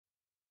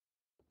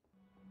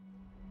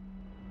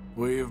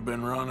We have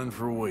been running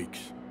for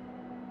weeks.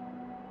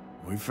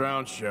 We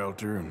found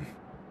shelter and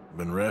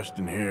been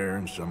resting here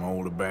in some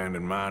old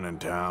abandoned mining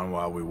town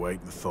while we wait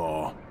the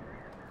thaw.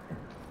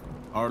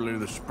 Hardly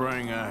the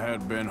spring I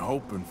had been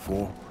hoping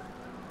for.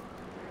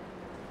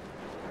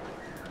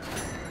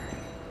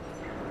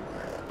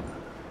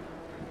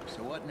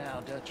 So what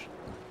now, Dutch?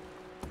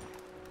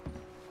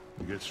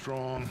 We get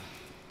strong,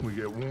 we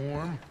get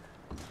warm,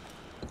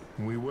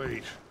 and we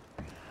wait.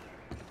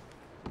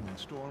 When the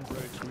storm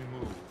breaks, we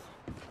move.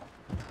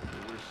 So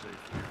we're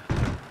safe here.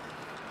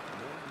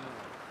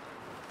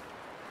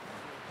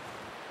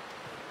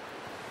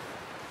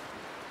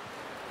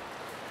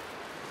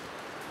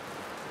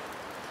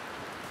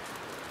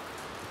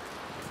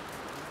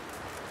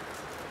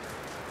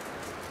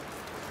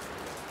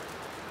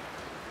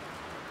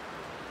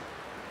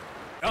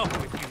 Up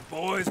with you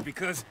boys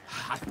because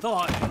I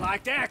thought you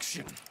liked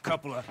action.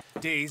 Couple of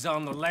days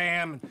on the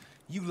lam, and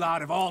you lot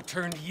have all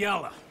turned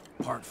yellow.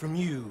 Apart from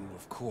you,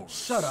 of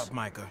course. Shut up,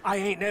 Micah. I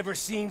ain't never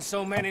seen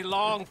so many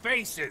long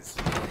faces.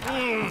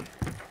 I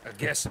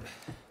guess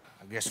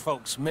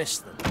folks miss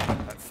them.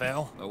 That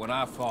fell. But when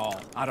I fall,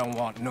 I don't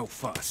want no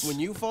fuss. When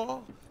you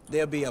fall,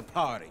 there'll be a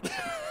party.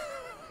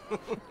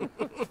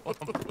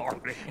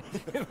 Party.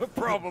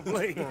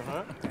 Probably.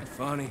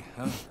 Funny,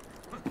 huh?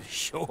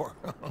 Sure.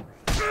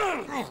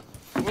 I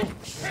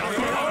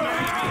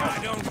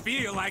don't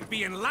feel like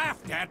being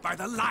laughed at by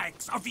the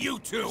likes of you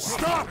two.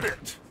 Stop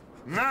it!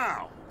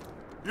 Now!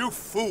 You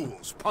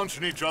fools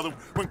punching each other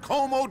when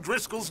Colm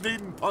O'Driscoll's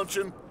needing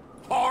punching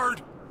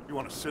hard. You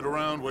want to sit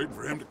around waiting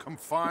for him to come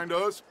find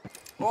us?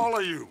 All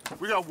of you,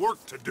 we got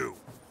work to do.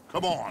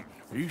 Come on.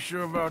 Are you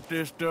sure about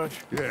this,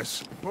 Dutch?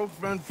 Yes. Folks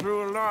been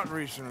through a lot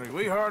recently.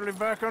 We hardly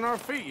back on our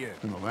feet yet.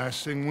 And the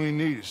last thing we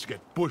need is to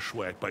get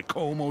bushwhacked by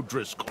Colm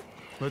O'Driscoll.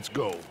 Let's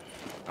go.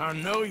 I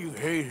know you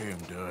hate him,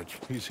 Dutch.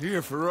 He's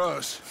here for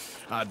us.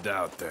 I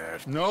doubt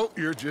that. No,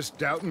 you're just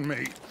doubting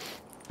me.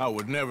 I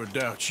would never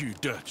doubt you,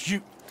 Dutch.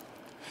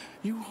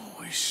 You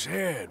always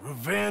said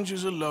revenge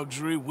is a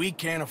luxury we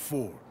can't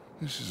afford.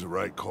 This is the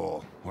right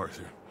call,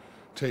 Arthur.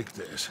 Take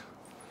this.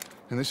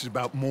 And this is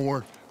about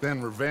more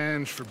than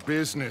revenge for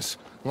business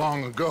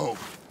long ago.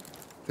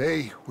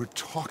 They were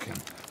talking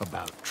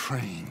about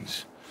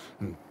trains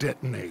and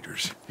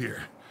detonators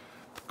here.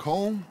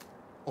 Colm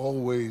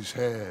always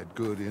had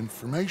good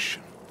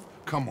information.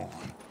 Come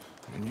on.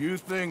 And you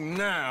think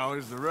now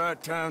is the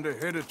right time to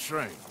hit a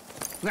train?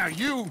 Now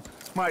you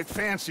might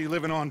fancy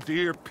living on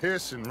deer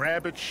piss and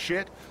rabbit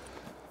shit.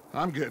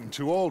 I'm getting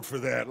too old for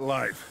that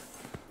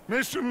life.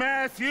 Mr.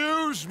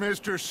 Matthews,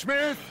 Mr.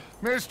 Smith,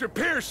 Mr.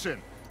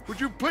 Pearson,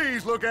 would you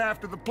please look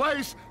after the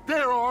place?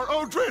 There are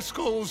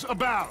O'Driscolls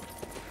about.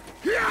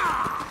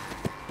 Yeah!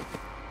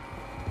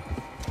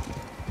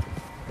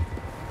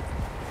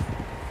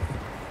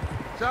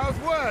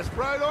 Southwest,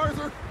 right,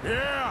 Arthur?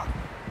 Yeah.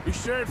 He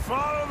said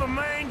follow the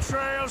main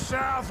trail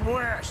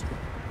southwest.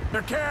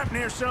 They're camped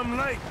near some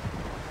lake.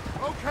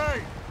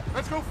 Okay,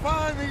 let's go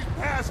find these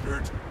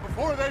bastards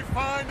before they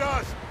find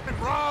us and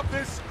rob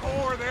this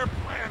score they're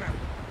planning.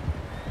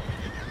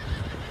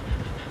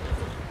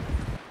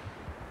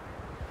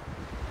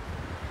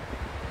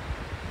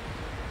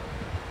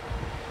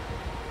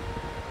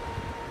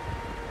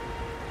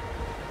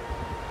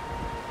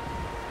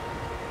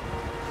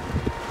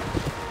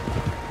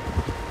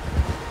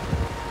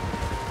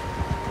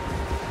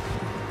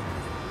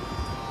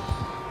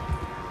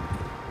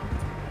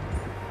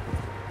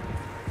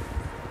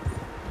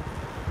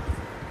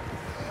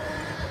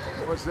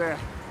 What's that?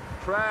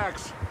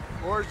 Tracks.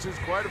 Horses,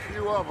 quite a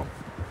few of them.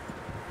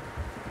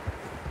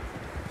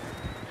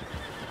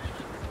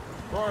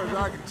 As far as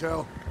I can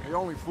tell, the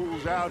only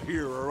fools out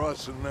here are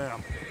us and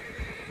them.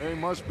 They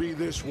must be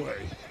this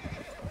way.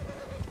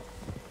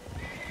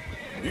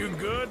 You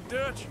good,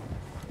 Dutch?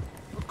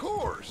 Of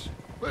course.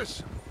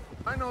 Listen,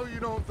 I know you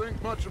don't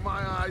think much of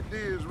my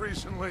ideas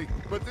recently,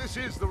 but this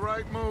is the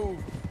right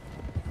move.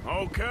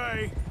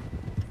 Okay.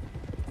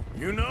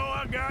 You know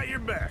I got your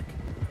back.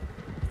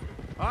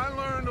 I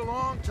learned a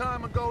long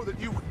time ago that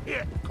you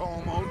hit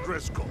Colm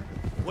O'Driscoll.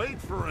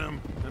 Wait for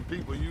him, and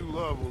people you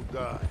love will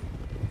die.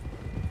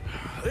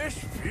 This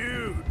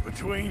feud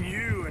between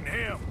you and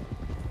him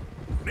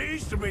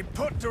needs to be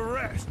put to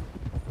rest,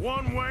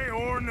 one way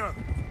or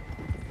another.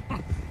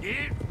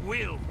 It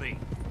will be.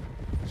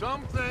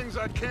 Some things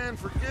I can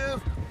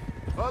forgive,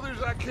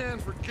 others I can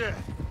forget.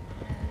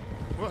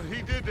 What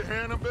he did to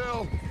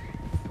Annabelle,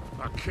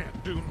 I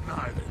can't do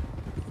neither.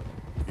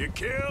 You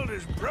killed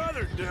his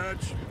brother,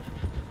 Dutch.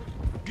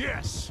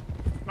 Yes,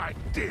 I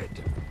did.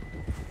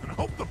 And I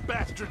hope the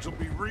bastards will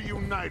be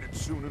reunited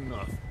soon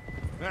enough.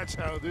 That's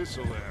how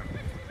this'll end.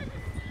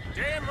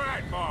 Damn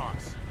right,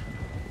 boss.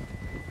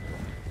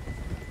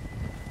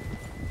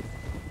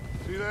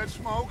 See that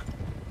smoke?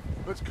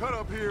 Let's cut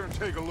up here and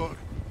take a look.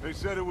 They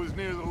said it was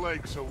near the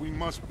lake, so we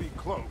must be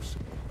close.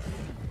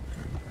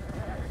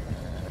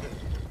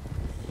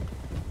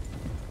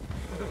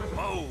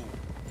 Whoa.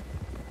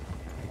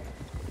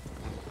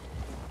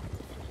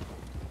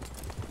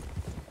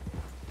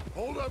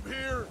 Hold up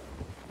here.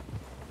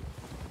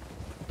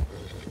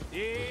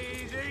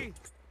 Easy.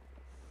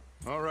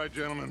 All right,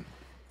 gentlemen.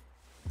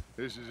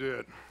 This is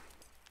it.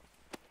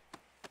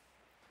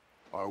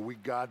 Are we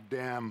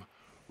goddamn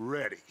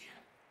ready?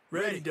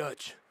 Ready,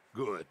 Dutch.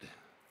 Good.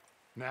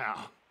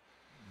 Now,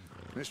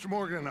 Mr.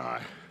 Morgan and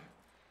I,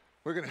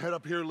 we're gonna head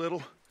up here a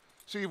little,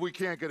 see if we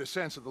can't get a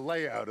sense of the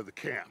layout of the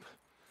camp.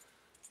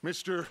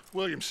 Mr.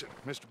 Williamson,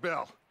 Mr.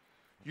 Bell,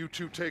 you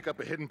two take up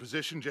a hidden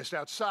position just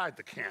outside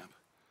the camp.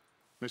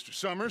 Mr.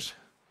 Summers,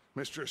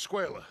 Mr.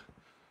 Escuela,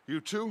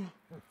 you two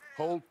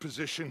hold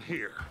position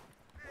here.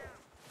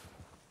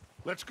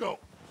 Let's go.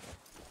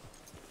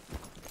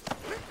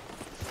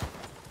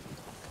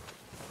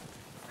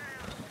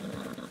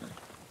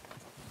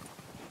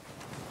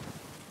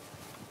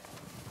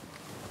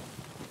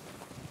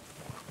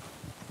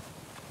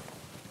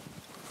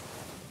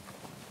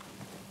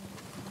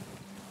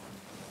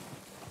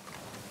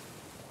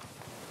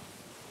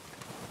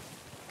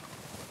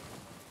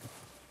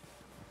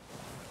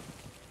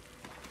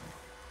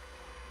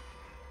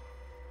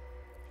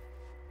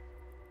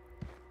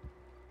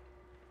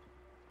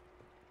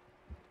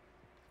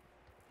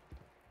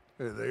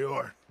 There they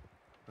are.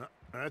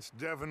 That's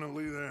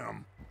definitely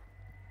them.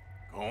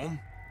 Home?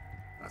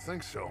 I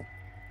think so.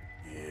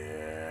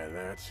 Yeah,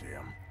 that's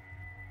him.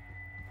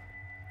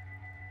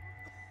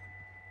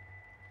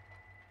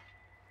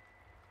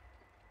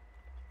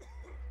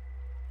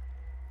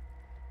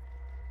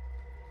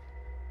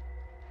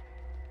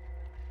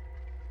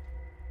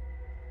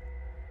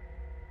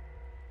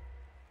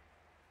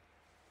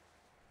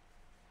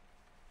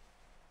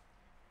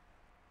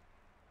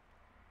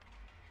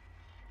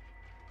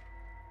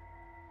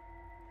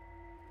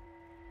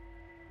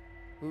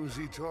 Who's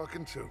he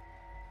talking to?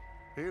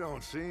 He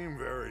don't seem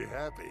very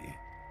happy.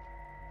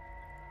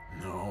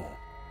 No.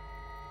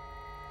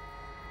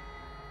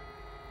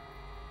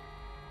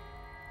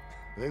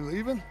 They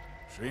leaving?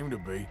 Seem to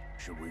be.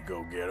 Should we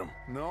go get them?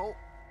 No.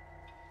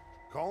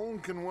 Colin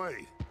can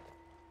wait.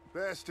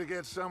 Best to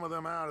get some of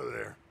them out of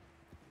there.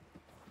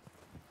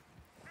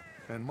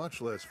 And much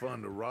less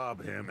fun to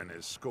rob him and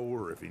his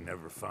score if he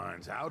never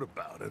finds out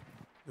about it.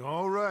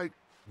 All right,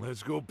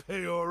 let's go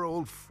pay our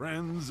old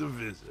friends a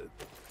visit.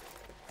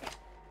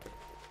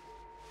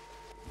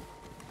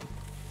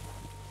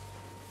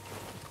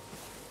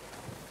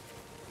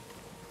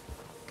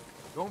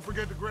 Don't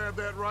forget to grab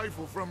that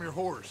rifle from your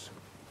horse.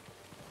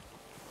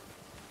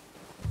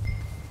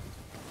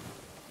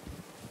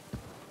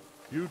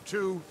 You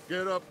two,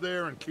 get up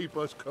there and keep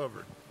us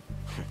covered.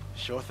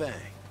 Sure thing.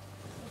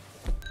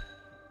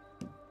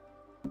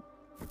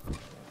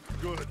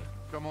 Good.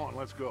 Come on,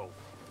 let's go.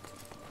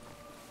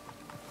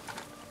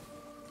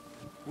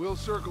 We'll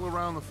circle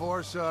around the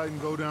far side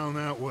and go down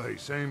that way,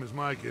 same as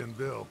Micah and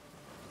Bill.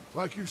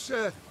 Like you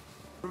said,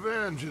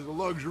 revenge is a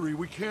luxury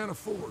we can't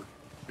afford.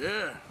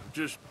 Yeah,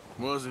 just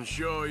wasn't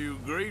sure you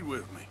agreed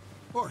with me.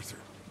 Arthur.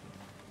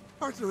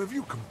 Arthur, have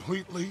you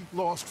completely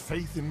lost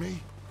faith in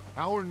me?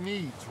 Our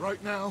needs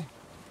right now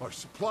are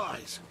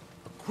supplies,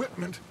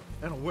 equipment,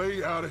 and a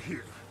way out of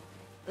here.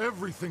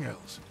 Everything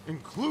else,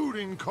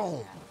 including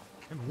Colm,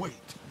 can wait.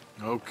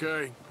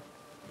 Okay.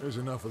 There's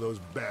enough of those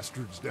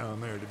bastards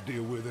down there to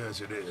deal with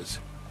as it is.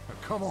 Now,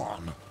 come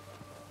on.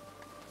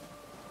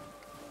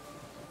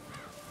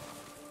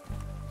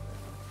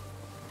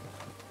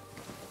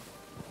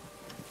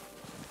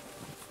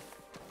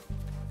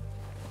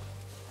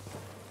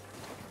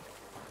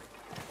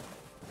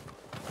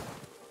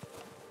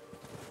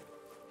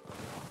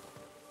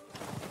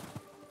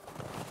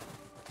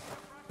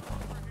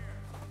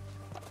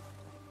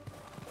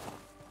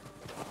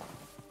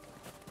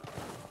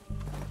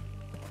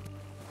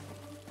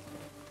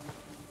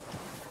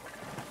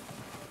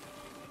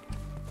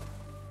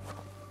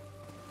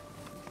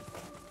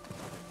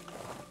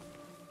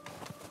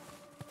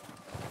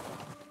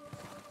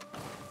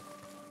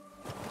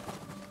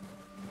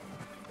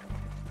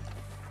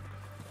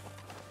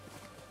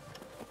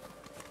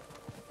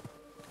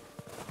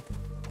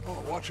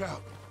 Oh, watch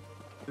out.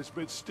 This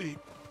bit's steep.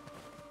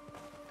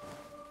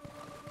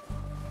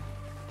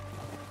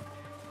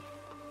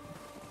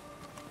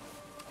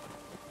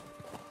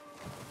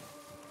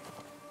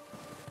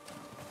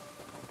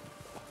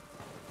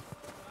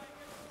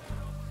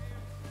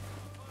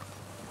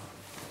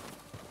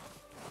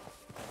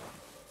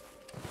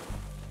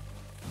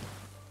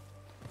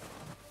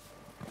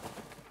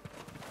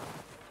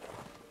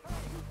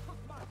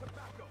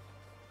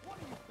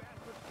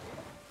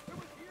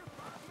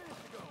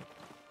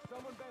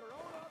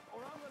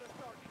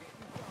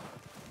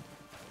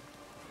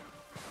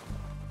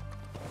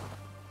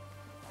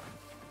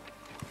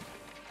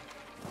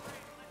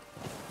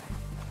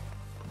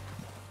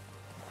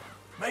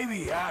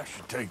 Maybe I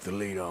should take the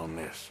lead on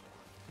this.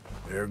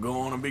 They're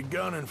going to be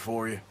gunning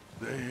for you.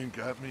 They ain't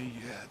got me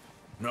yet.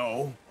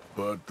 No,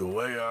 but the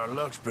way our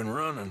luck's been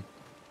running...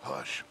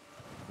 Hush.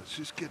 Let's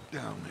just get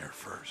down there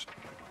first.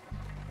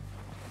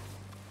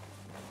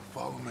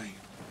 Follow me.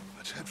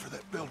 Let's head for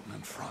that building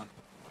in front.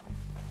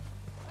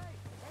 Hey,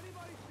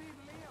 anybody see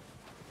Liam?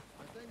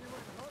 I think he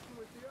went hunting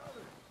with the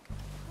others.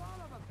 Son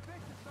of a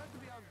bitch is meant to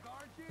be on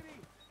guard duty.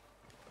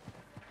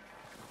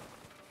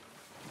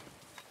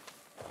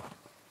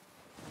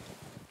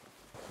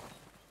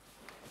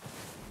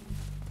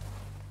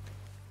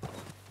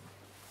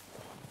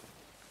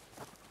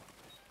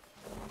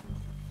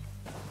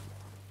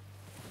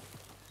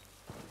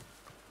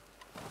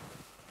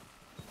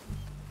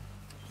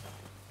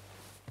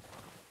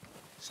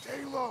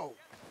 Stay low.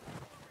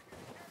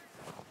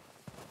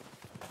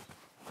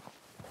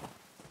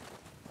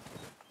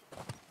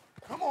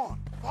 Come on,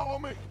 follow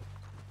me.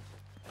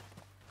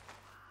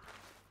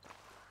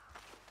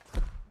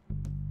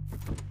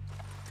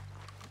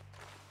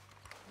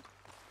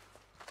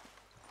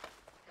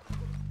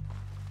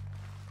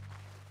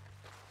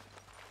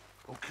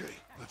 Okay,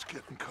 let's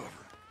get in cover.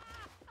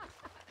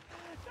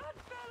 That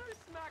feller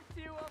smacked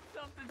you up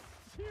something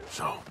stupid.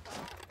 So,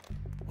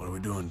 what are we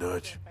doing,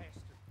 Dutch?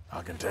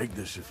 I can take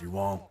this if you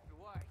want.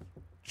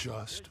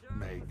 Just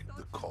make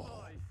the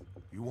call.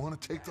 You want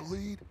to take the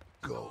lead?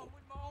 Go.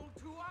 With my own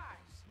 2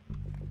 eyes.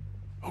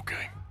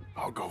 Okay,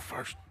 I'll go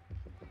first.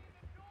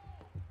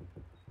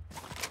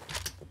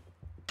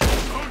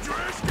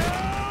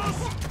 O'Driscolls!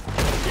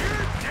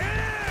 You're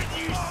dead,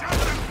 you son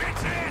of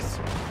bitches!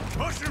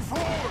 Pushing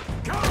forward!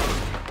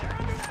 Come!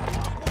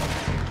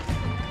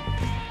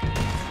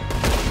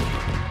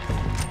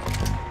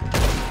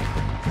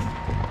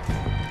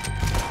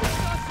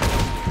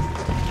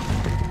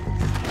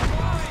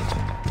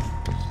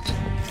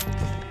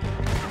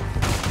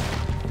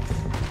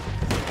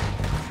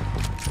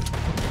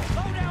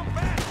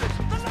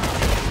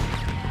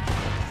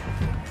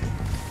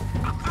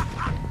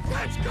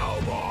 Let's go,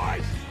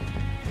 boys!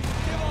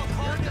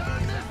 You're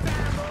done this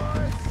time,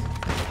 boys!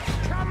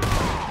 Come on!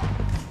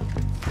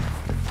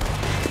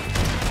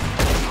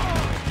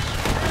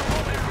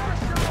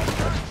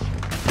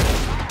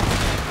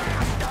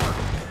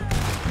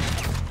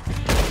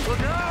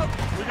 Look out!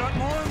 We got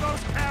more in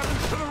those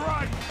cabins to the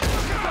right!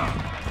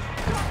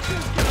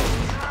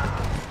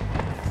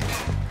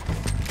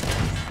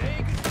 Say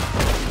goodbye.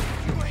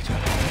 You ain't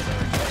gonna hear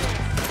their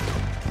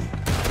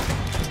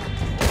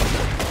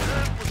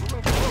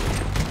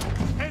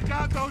Take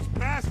out those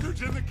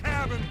bastards in the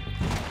cabin!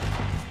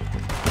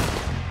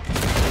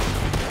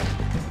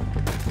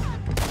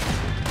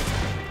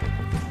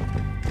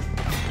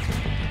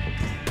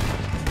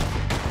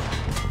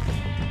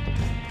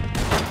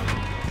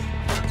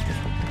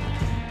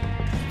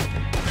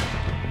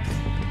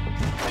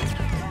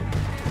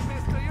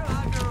 mister, you're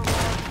under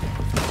arrest.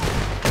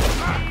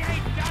 He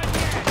ain't done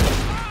yet.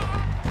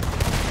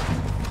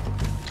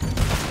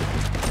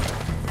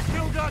 We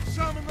still got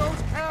some in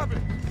those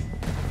cabins!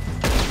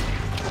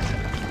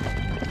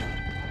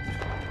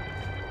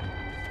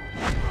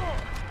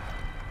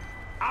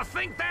 I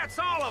think that's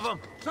all of them.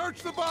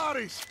 Search the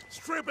bodies!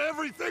 Strip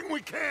everything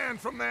we can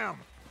from them!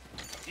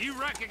 You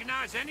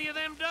recognize any of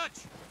them,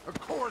 Dutch? Of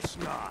course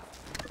not.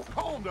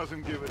 Colm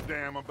doesn't give a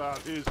damn about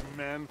his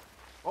men.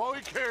 All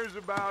he cares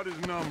about is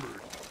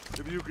numbers.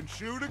 If you can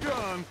shoot a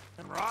gun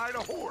and ride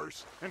a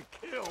horse and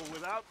kill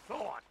without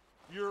thought,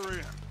 you're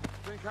in.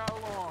 Think how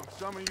long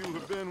some of you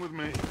have been with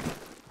me.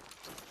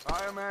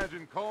 I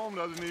imagine Colm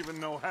doesn't even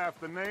know half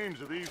the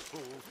names of these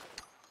fools.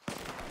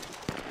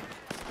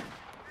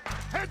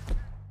 Head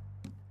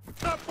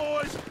up,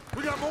 boys!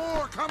 We got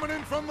more coming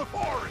in from the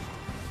forest!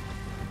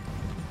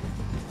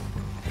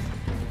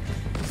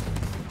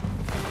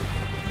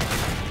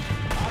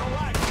 All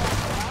right,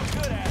 I'm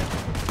good at it.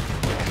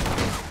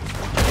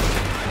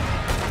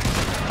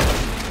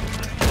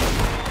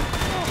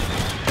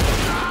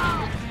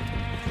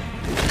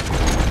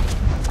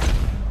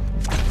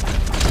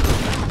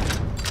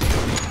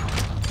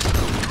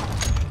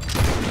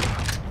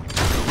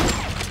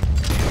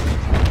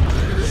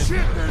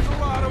 Shit, there's a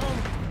lot of them!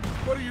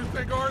 What do you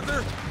think,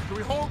 Arthur? Do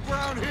we hold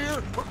ground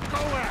here or go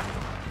after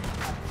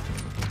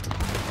them?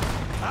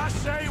 I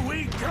say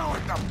we go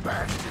at the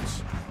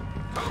bastards!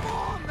 Come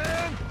on,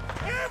 then!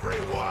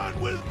 Everyone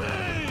with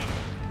me!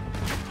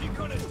 You're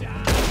gonna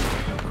die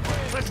real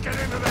quick. Let's get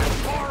into that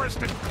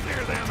forest and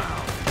clear them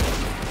out!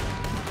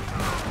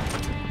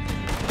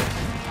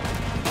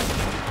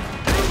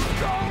 You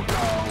don't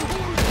know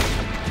who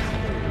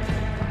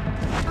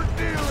you're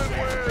dealing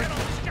with!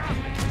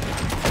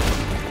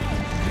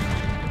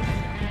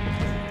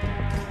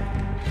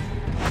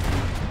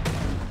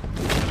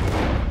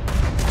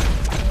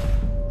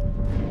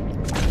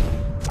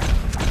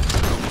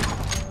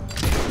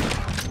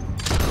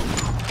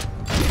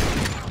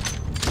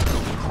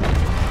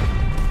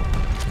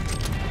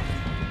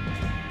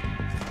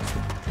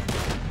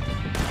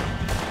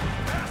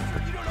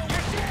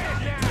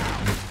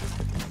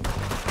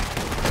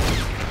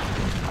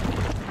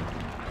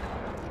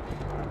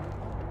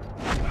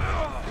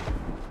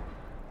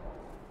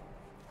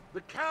 The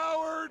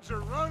cowards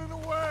are running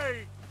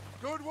away!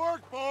 Good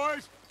work,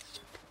 boys!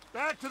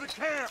 Back to the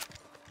camp!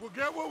 We'll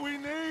get what we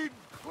need,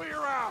 clear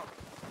out!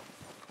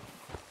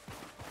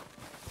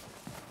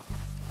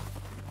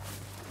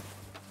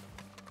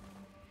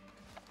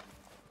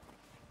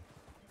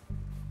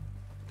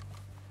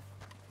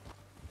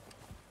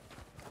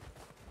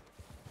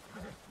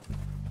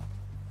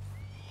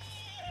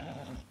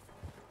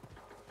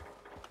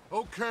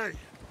 Okay,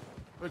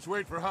 let's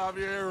wait for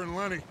Javier and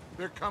Lenny.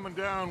 They're coming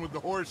down with the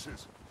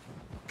horses.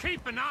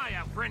 Keep an eye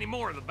out for any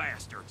more of the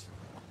bastards.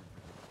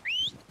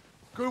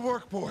 Good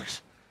work,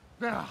 boys.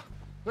 Now,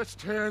 let's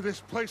tear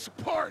this place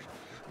apart.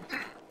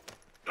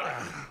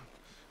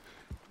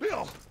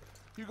 Bill,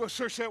 you go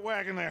search that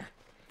wagon there.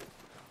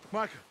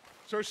 Micah,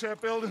 search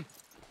that building.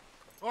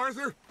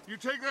 Arthur, you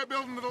take that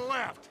building to the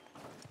left.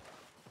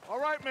 All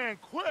right, man,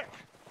 quick!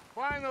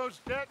 Find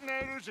those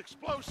detonators,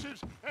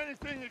 explosives,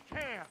 anything you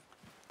can.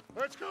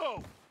 Let's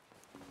go!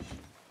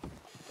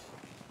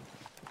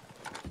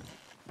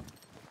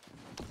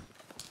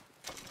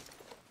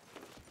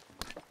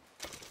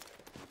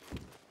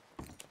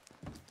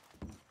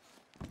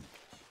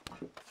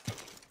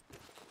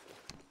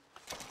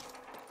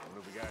 What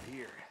do we got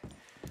here?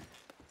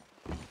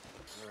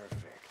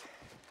 Perfect.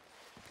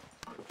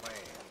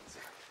 Plans.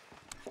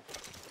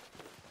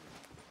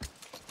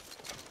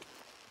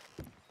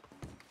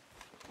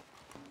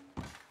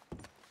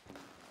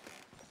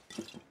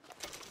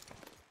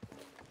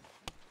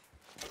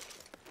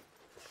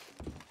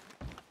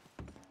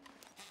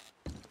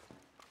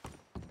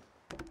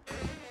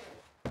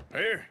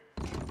 Here.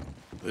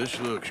 This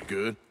looks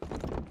good.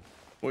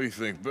 What do you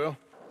think, Bill?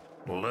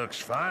 Well, looks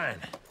fine.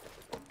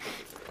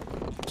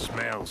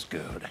 Smells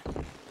good.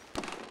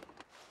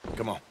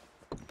 Come on.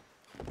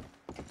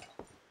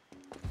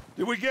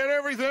 Did we get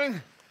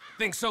everything?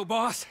 Think so,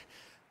 boss?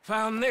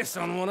 Found this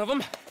on one of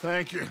them.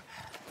 Thank you.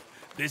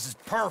 This is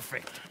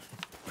perfect.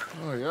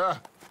 Oh, yeah?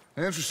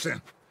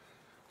 Interesting.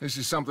 This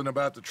is something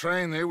about the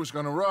train they was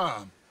gonna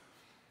rob.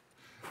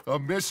 A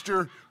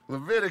Mr.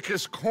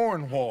 Leviticus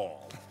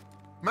Cornwall.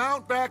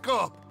 Mount back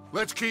up.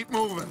 Let's keep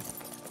moving.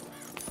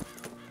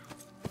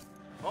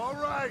 All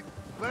right,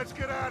 let's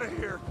get out of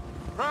here.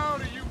 Proud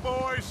of you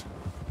boys.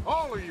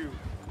 All of you.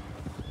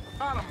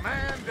 Not a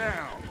man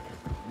down.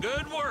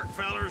 Good work,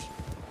 fellers.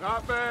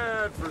 Not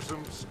bad for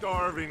some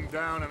starving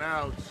down and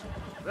outs.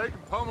 They can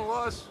pummel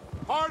us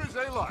hard as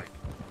they like.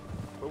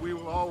 But we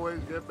will always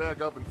get back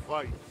up and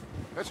fight.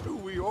 That's who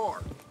we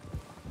are.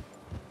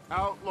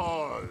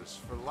 Outlaws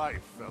for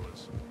life,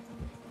 fellas.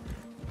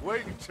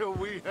 Wait until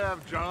we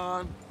have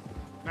John,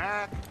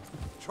 Mac,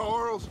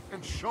 Charles,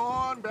 and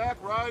Sean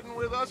back riding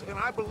with us, and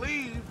I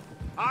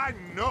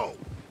know,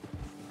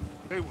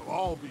 they will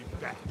all be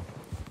back.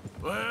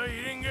 Well,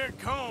 you didn't get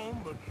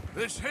Combe, but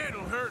this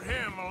hit'll hurt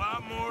him a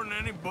lot more than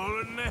any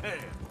bullet in the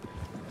head.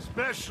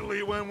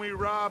 Especially when we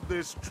rob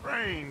this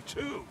train,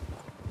 too.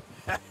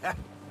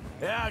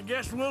 Yeah, I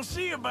guess we'll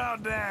see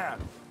about that.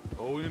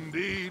 Oh,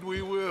 indeed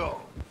we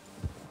will.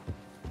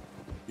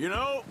 You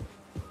know,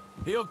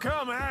 he'll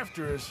come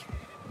after us.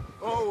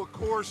 Oh, of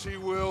course he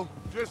will,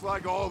 just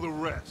like all the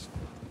rest.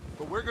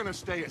 But we're gonna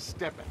stay a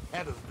step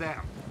ahead of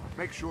them.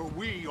 Make sure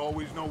we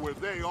always know where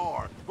they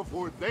are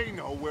before they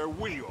know where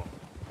we are.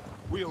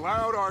 We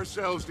allowed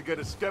ourselves to get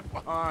a step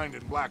behind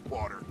in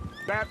Blackwater.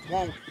 That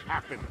won't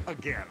happen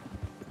again.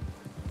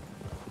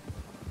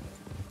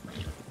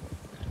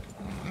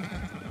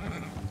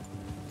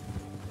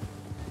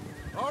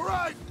 All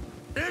right,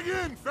 dig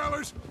in,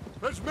 fellas.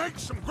 Let's make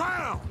some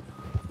ground.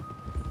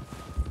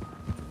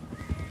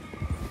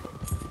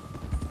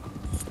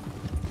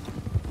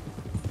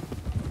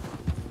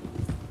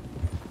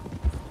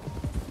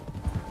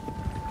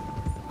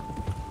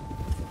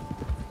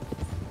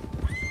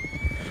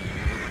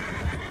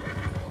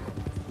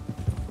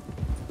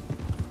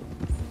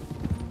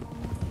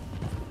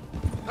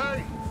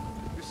 Hey,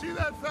 you see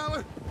that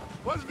fella?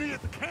 Wasn't he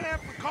at the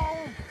camp with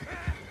Colm?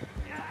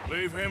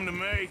 Leave him to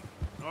me.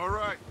 All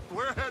right,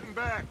 we're heading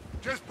back.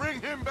 Just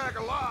bring him back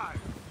alive.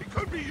 He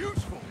could be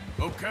useful.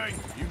 Okay,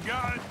 you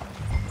got it.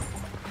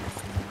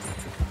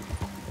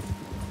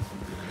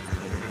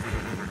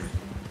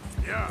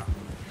 Yeah.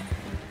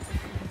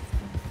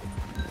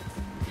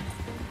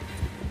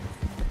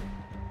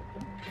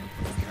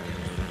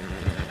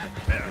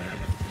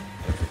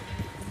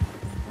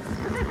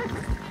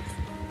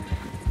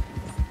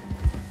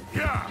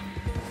 Yeah.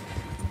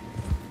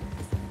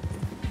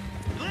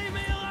 Leave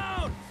me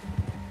alone!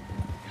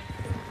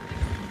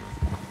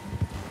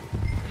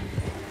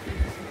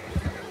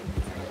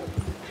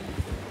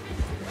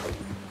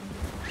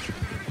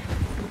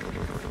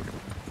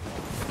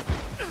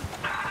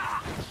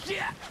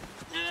 Shit!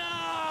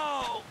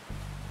 No!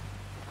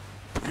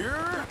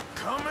 You're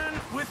coming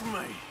with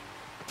me.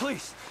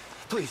 Please,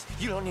 please,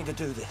 you don't need to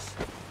do this.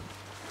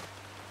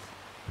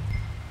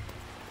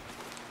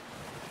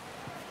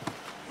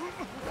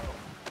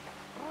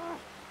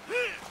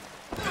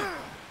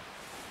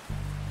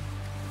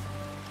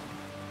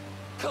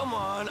 Come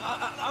on,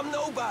 I'm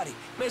nobody,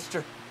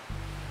 mister.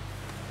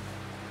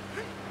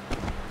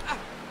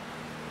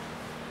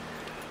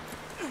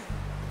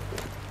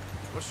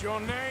 What's your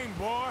name,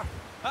 boy?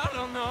 I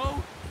don't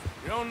know.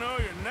 You don't know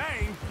your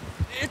name?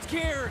 It's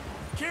Kieran.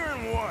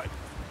 Kieran what?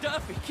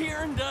 Duffy.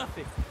 Kieran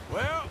Duffy.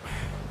 Well,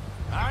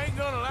 I ain't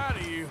gonna lie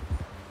to you.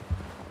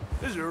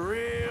 This is a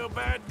real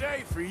bad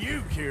day for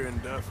you, Kieran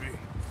Duffy.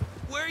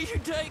 Where are you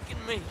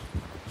taking me?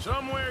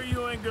 Somewhere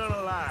you ain't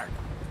gonna like.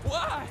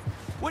 Why?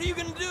 What are you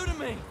gonna do to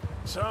me?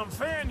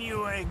 Something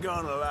you ain't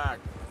gonna like.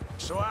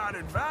 So I'd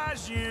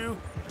advise you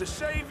to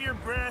save your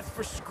breath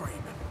for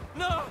screaming.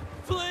 No,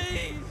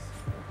 please!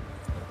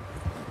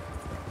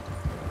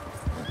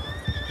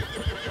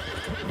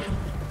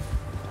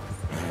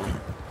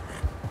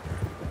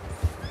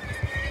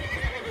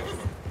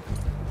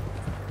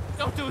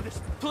 Don't do this,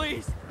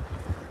 please!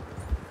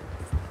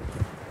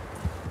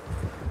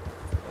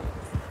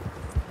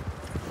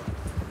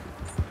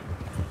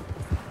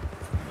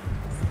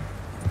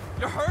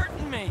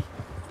 me.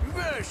 You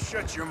better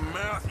shut your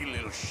mouth, you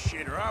little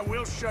shit, or I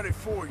will shut it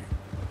for you.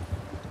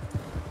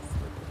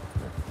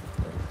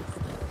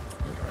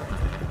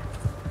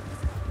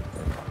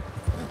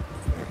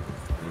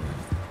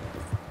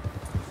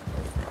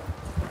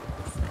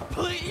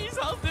 Please,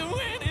 I'll do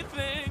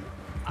anything.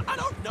 I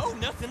don't know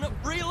nothing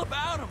real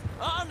about him,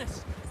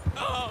 honest.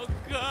 Oh,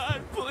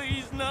 God,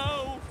 please,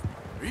 no.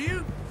 Are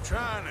you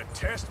trying to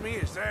test me,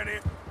 is that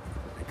it?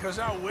 Because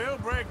I will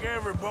break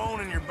every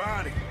bone in your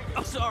body.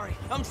 I'm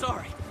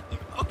sorry,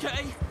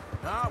 okay?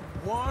 Not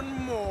one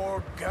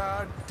more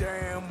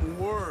goddamn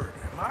word.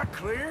 Am I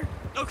clear?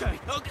 Okay.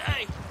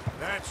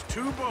 That's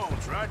 2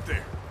 bones right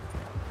there.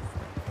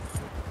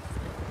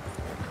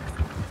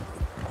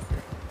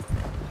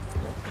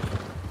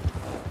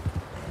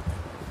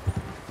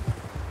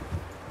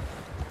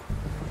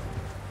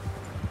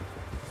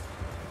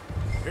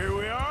 Here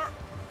we are,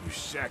 you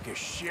sack of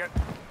shit.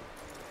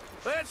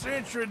 Let's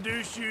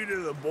introduce you to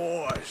the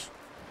boys.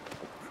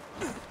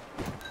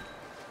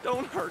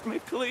 Don't hurt me,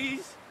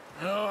 please.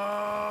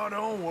 Oh,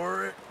 don't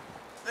worry.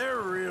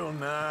 They're real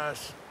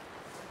nice.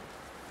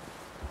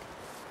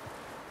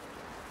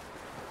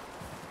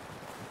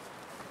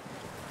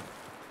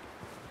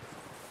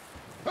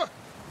 Huh.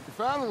 You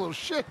found a little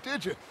shit,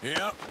 did you?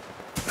 Yep.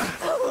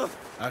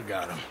 I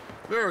got him.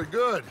 Very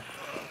good.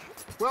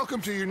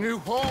 Welcome to your new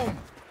home.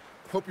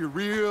 Hope you're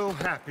real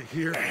happy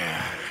here.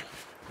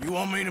 You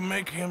want me to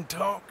make him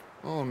talk?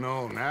 Oh,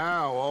 no,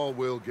 now all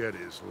we'll get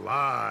is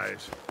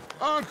lies.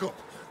 Uncle,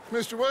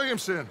 Mr.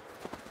 Williamson,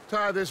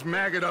 tie this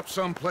maggot up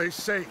someplace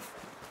safe.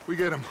 We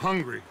get him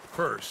hungry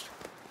first.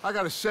 I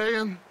got a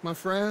saying, my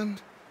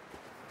friend.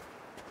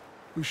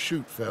 We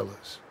shoot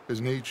fellas as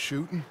need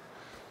shooting,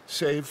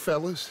 save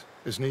fellas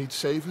as need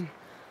saving,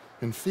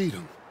 and feed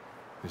 'em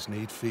as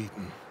need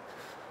feeding.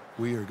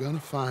 We are gonna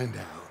find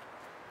out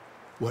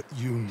what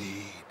you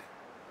need.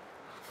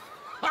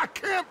 I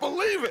can't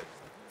believe it!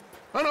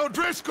 An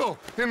O'Driscoll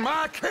in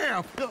my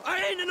camp!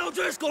 I ain't an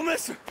O'Driscoll,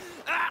 mister.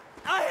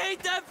 I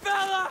hate that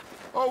fella!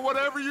 Oh,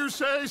 whatever you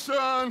say,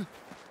 son.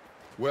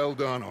 Well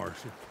done,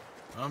 Arthur.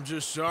 I'm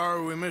just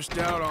sorry we missed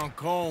out on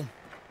Cole.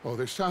 Oh,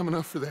 there's time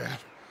enough for that.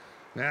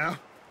 Now,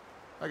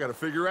 I gotta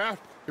figure out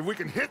if we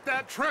can hit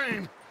that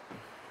train.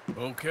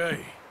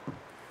 Okay.